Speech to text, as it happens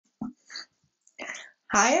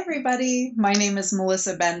Hi, everybody. My name is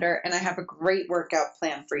Melissa Bender, and I have a great workout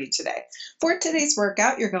plan for you today. For today's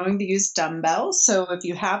workout, you're going to use dumbbells. So if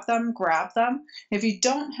you have them, grab them. If you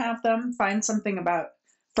don't have them, find something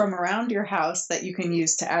from around your house that you can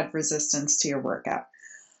use to add resistance to your workout.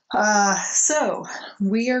 So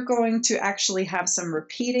we are going to actually have some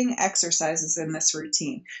repeating exercises in this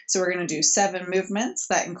routine. So we're going to do 7 movements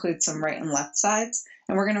that include some right and left sides,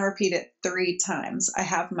 and we're going to repeat it 3 times. I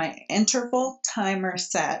have my interval timer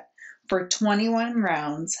set for 21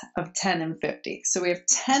 rounds of 10 and 50. So we have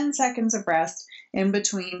 10 seconds of rest in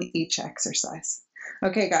between each exercise.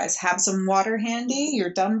 Okay, guys, have some water handy, your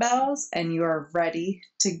dumbbells, and you are ready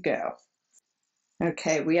to go.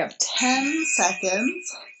 Okay, we have 10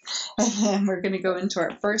 seconds. And then we're going to go into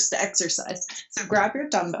our first exercise. So grab your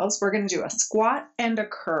dumbbells. We're going to do a squat and a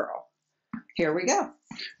curl. Here we go.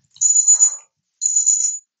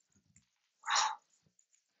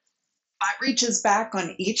 Butt reaches back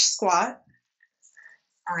on each squat.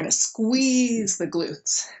 We're going to squeeze the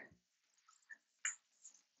glutes.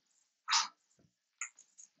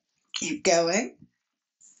 Keep going.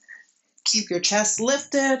 Keep your chest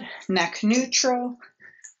lifted, neck neutral.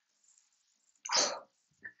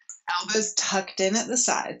 Elbows tucked in at the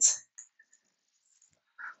sides.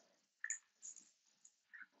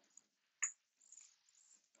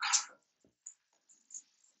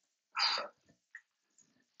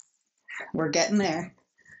 We're getting there.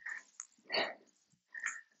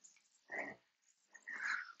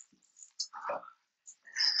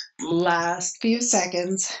 Last few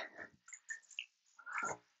seconds.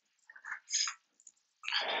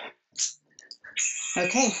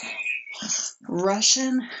 Okay,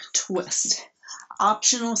 Russian twist.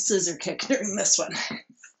 Optional scissor kick during this one.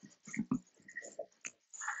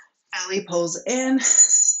 Belly pulls in.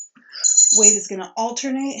 Weight is going to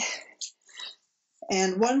alternate.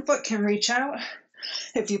 And one foot can reach out.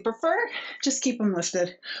 If you prefer, just keep them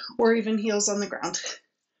lifted or even heels on the ground.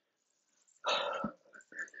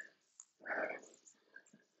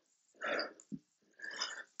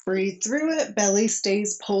 Breathe through it. Belly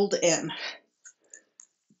stays pulled in.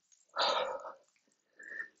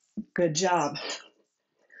 Good job.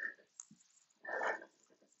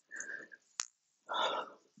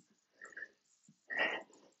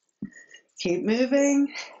 Keep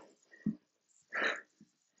moving.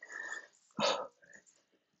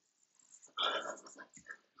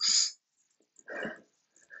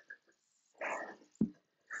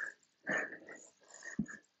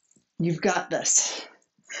 You've got this.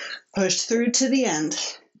 Push through to the end.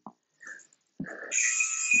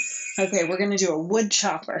 Okay, we're going to do a wood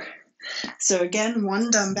chopper. So again, one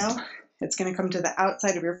dumbbell. It's going to come to the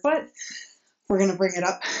outside of your foot. We're going to bring it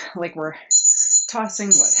up like we're tossing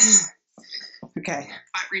wood. Okay,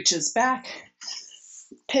 butt reaches back.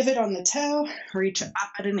 Pivot on the toe. Reach up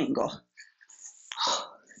at an angle.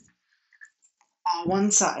 All one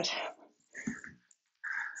side.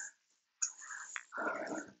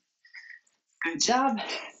 Good job.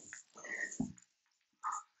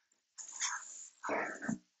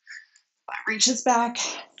 Butt reaches back.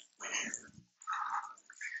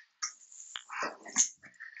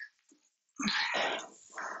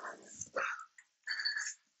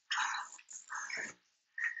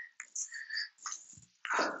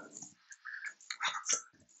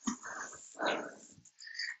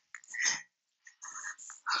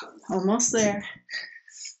 Almost there.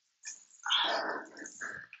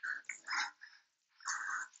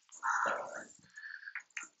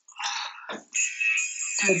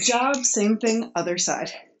 Good job. Same thing, other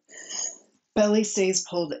side. Belly stays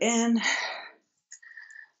pulled in. Here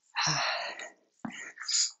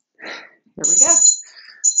we go.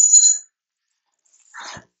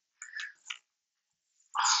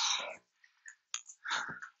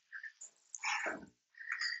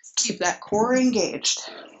 Keep that core engaged.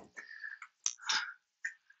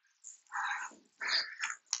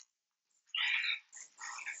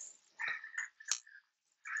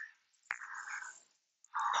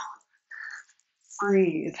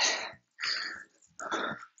 Breathe.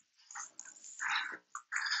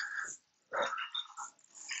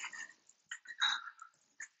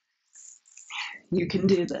 You can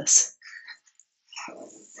do this.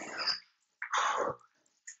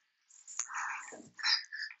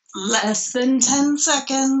 Less than 10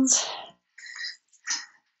 seconds.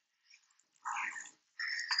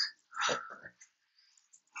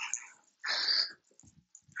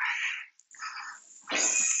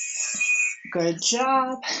 Good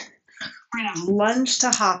job. We're going to lunge to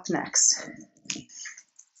hop next.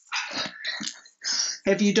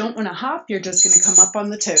 If you don't want to hop, you're just going to come up on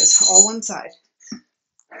the toes, all one side.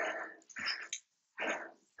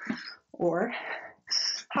 Or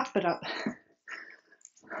Hop it up.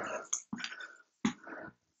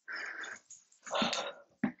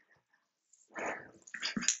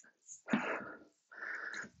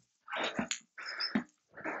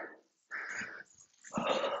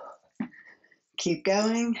 Keep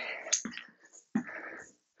going.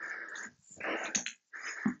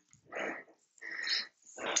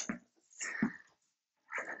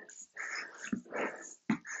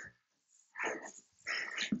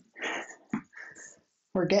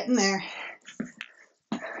 We're getting there.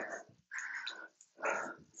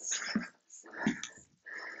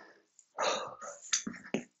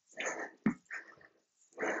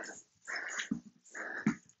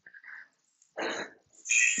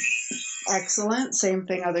 Excellent. Same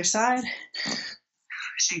thing, other side.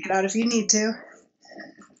 Shake it out if you need to.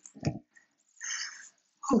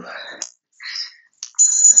 Whew.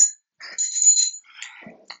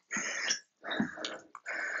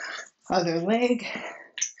 Other leg.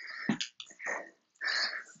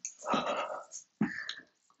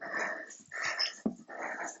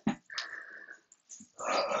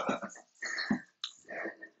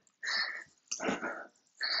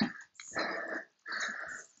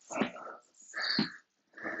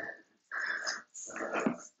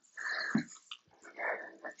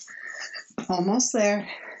 Almost there.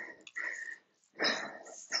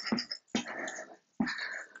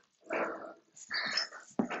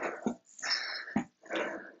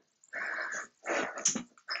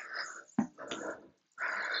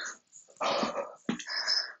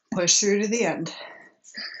 Push through to the end.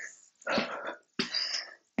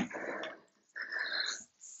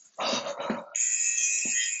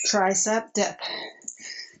 Tricep dip.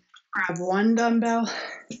 Grab one dumbbell,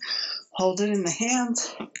 hold it in the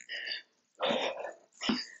hands.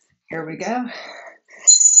 Here we go.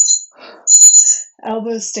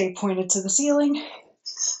 Elbows stay pointed to the ceiling.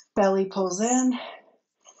 Belly pulls in.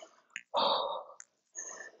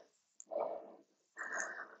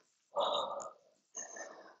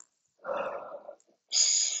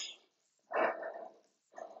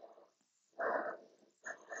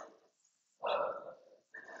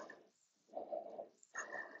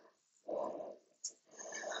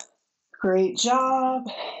 Great job.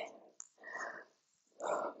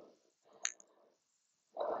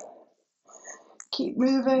 Keep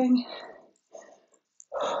moving.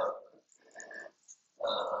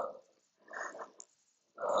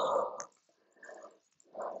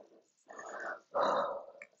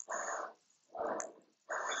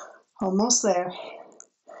 Almost there.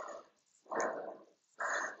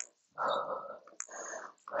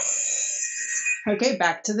 Okay,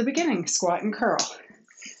 back to the beginning. Squat and curl.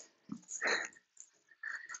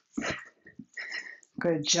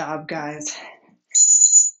 Good job, guys.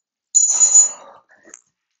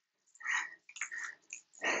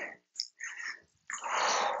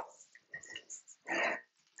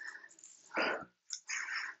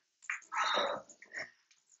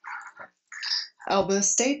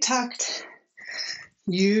 Elbows stay tucked.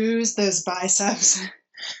 Use those biceps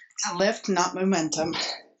to lift, not momentum.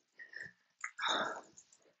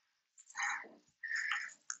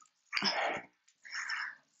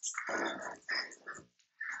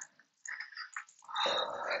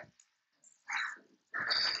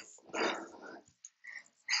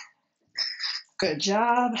 Good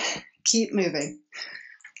job. Keep moving.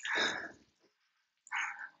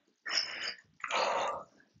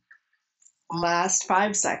 Last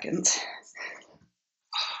 5 seconds.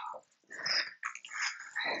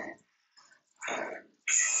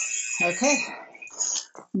 Okay.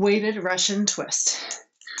 Weighted Russian twist.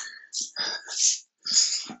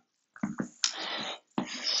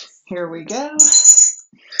 Here we go.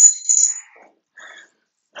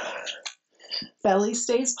 Belly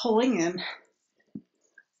stays pulling in.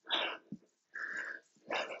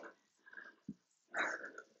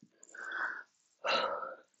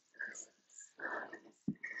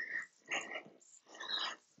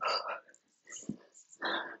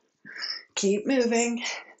 Keep moving.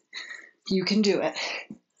 You can do it.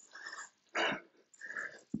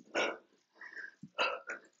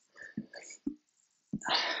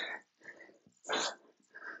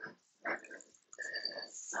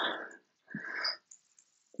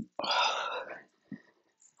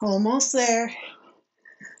 Almost there.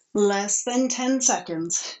 Less than 10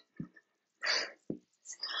 seconds.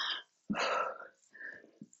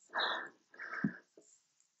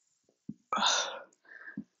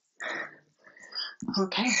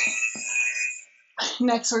 Okay.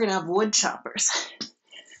 Next, we're going to have wood choppers.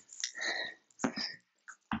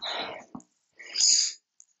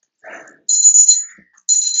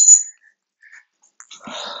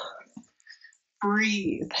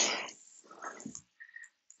 Breathe.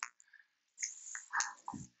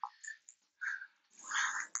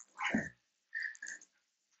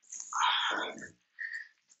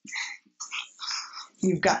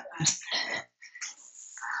 You've got this.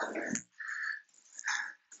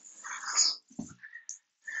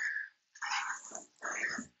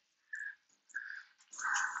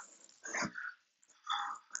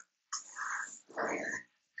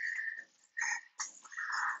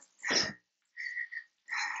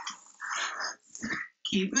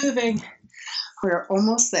 Keep moving. We're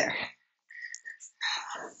almost there.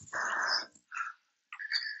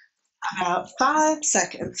 About 5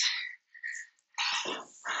 seconds.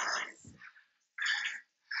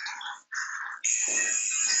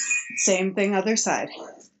 Same thing, other side.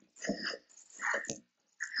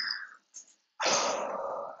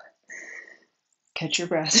 Catch your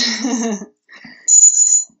breath.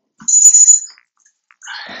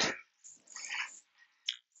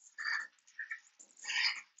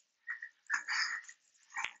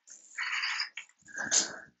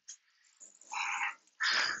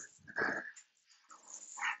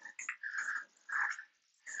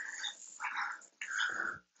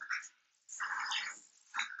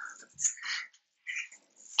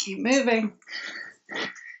 Keep moving.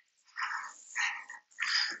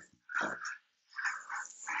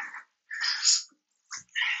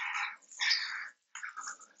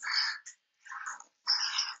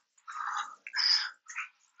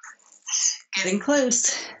 Getting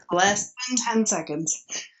close. Less than 10 seconds.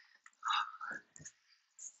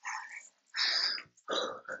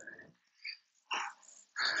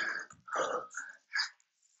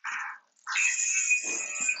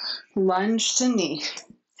 Lunge to knee.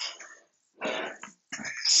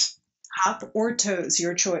 Hop or toes,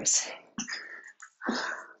 your choice.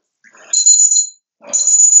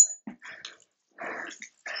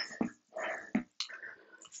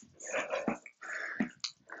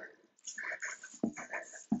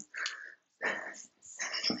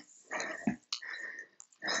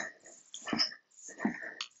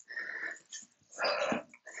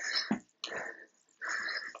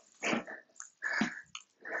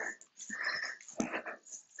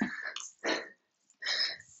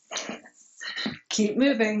 Keep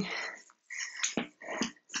moving.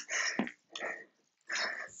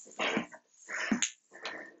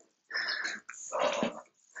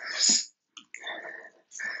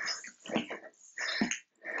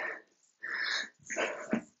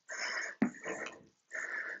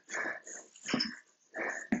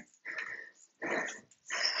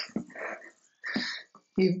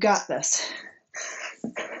 You've got this.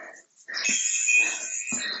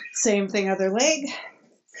 Same thing, other leg.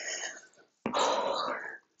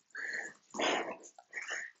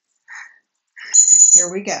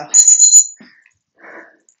 Here we go.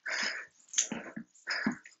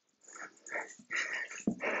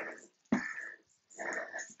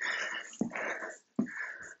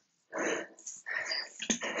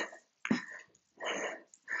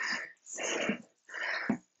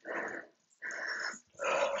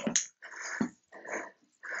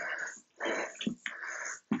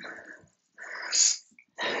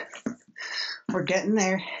 We're getting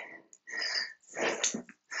there.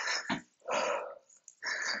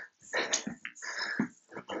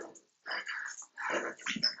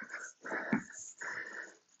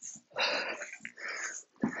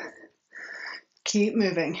 Keep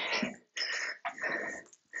moving.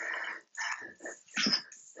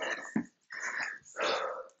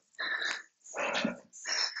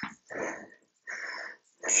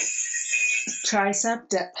 Tricep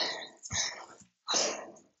dip.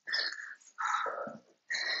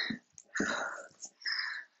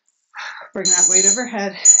 Bring that weight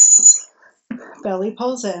overhead. Belly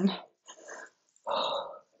pulls in.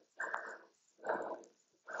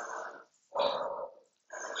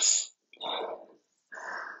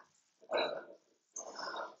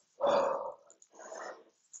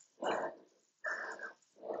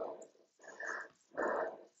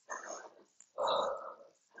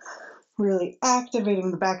 Really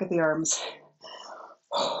activating the back of the arms.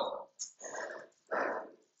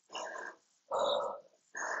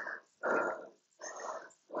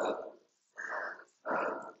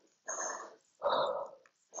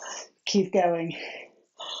 Keep going.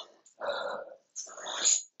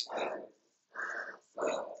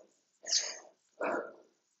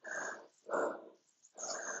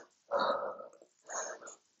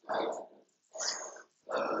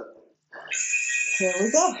 Here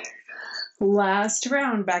we go. Last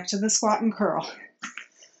round, back to the squat and curl.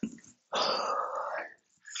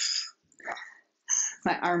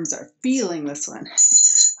 My arms are feeling this one.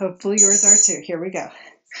 Hopefully yours are too. Here we go.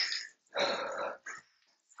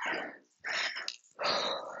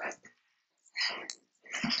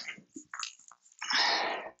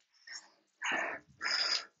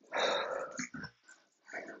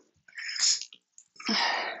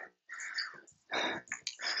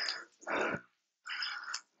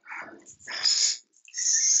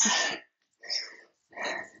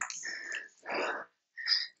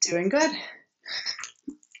 Doing good.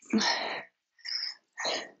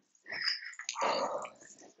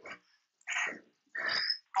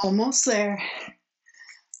 Almost there.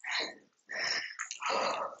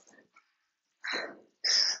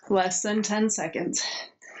 Less than 10 seconds.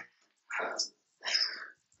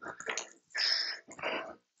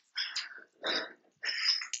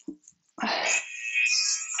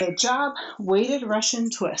 Good job. Weighted Russian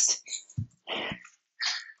twist.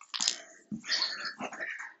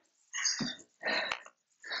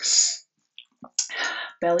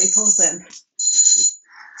 Belly pulls in.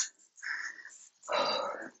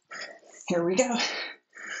 Here we go.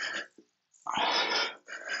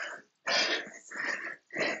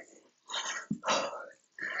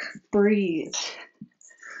 Breathe.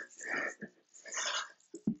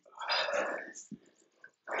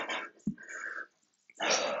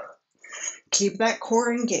 Keep that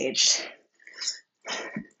core engaged.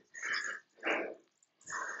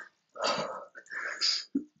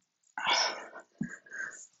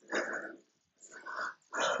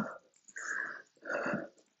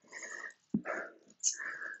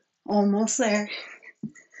 Almost there.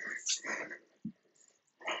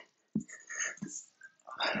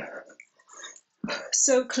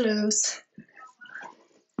 So close.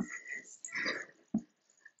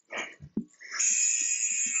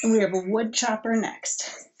 And we have a wood chopper next.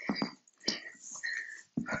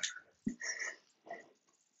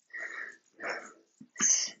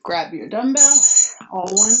 Grab your dumbbell, all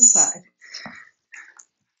one side.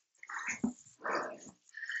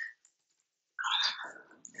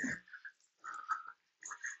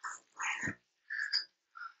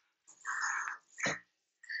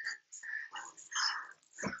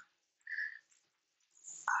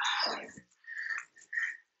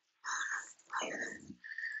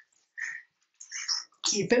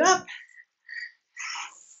 Keep it up.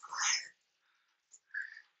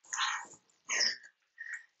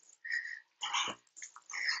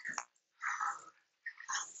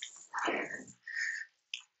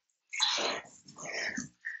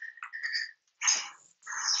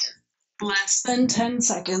 Less than 10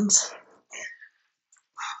 seconds.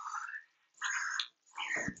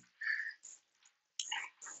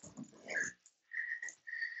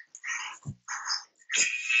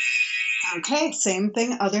 Okay, same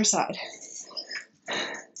thing, other side.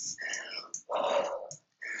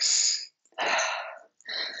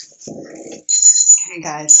 Okay,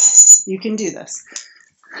 guys, you can do this.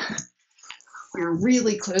 We're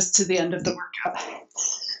really close to the end of the workout.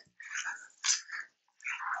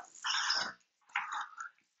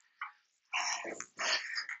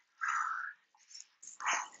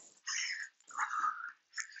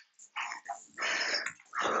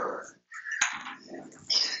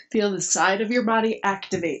 Feel the side of your body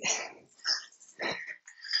activate.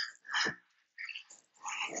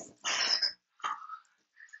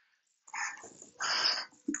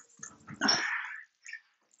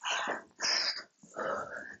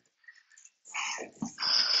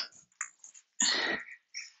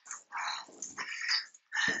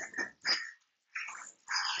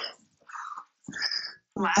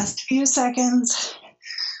 Last few seconds.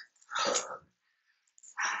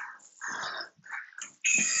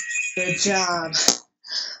 Good job.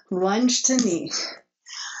 Lunge to knee.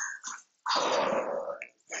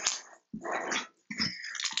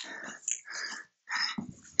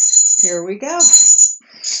 Here we go.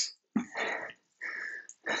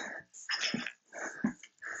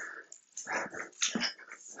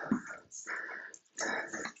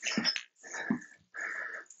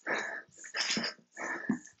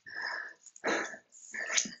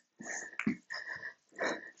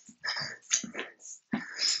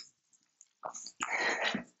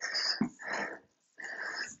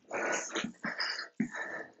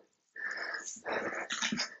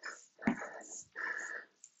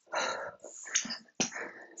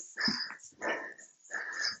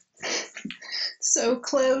 So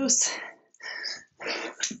close.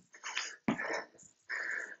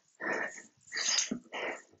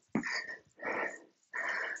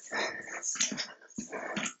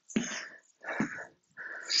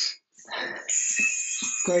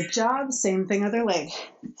 Good job. Same thing, other leg.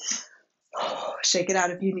 Shake it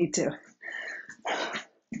out if you need to.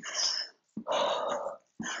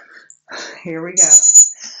 Here we go.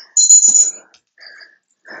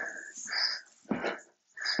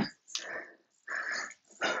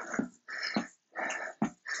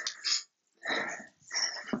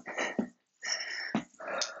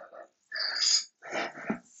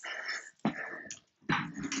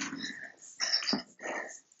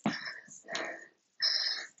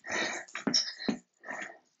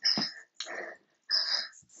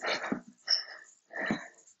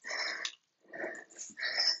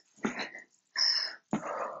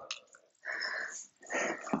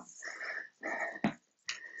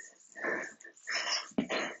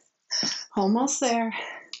 Almost there.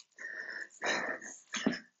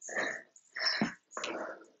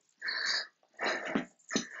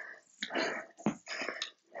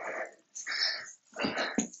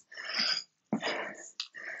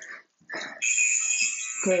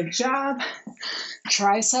 Good job.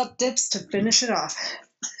 Tricep dips to finish it off.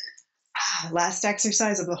 Last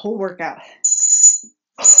exercise of the whole workout.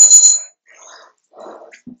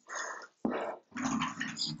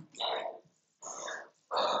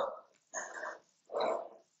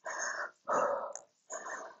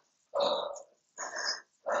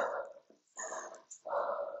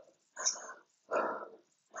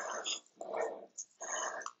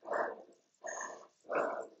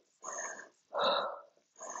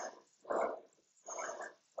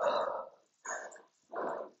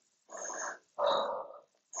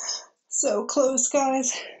 So close,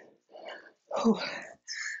 guys. Whew.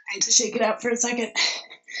 I had to shake it out for a second.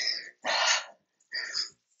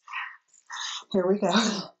 Here we go.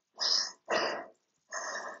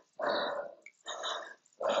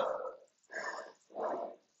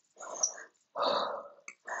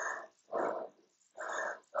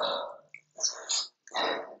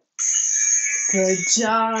 Good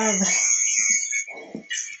job.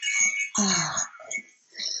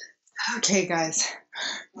 Okay, guys.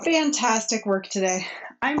 Fantastic work today.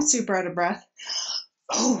 I'm super out of breath.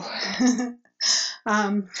 Oh.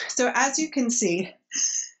 So as you can see,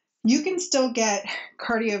 you can still get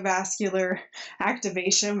cardiovascular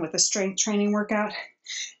activation with a strength training workout.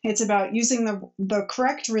 It's about using the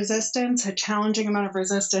correct resistance, a challenging amount of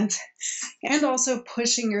resistance, and also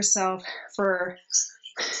pushing yourself for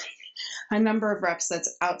a number of reps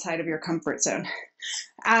that's outside of your comfort zone.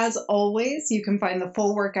 As always, you can find the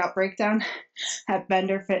full workout breakdown at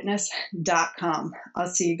benderfitness.com. I'll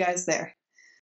see you guys there.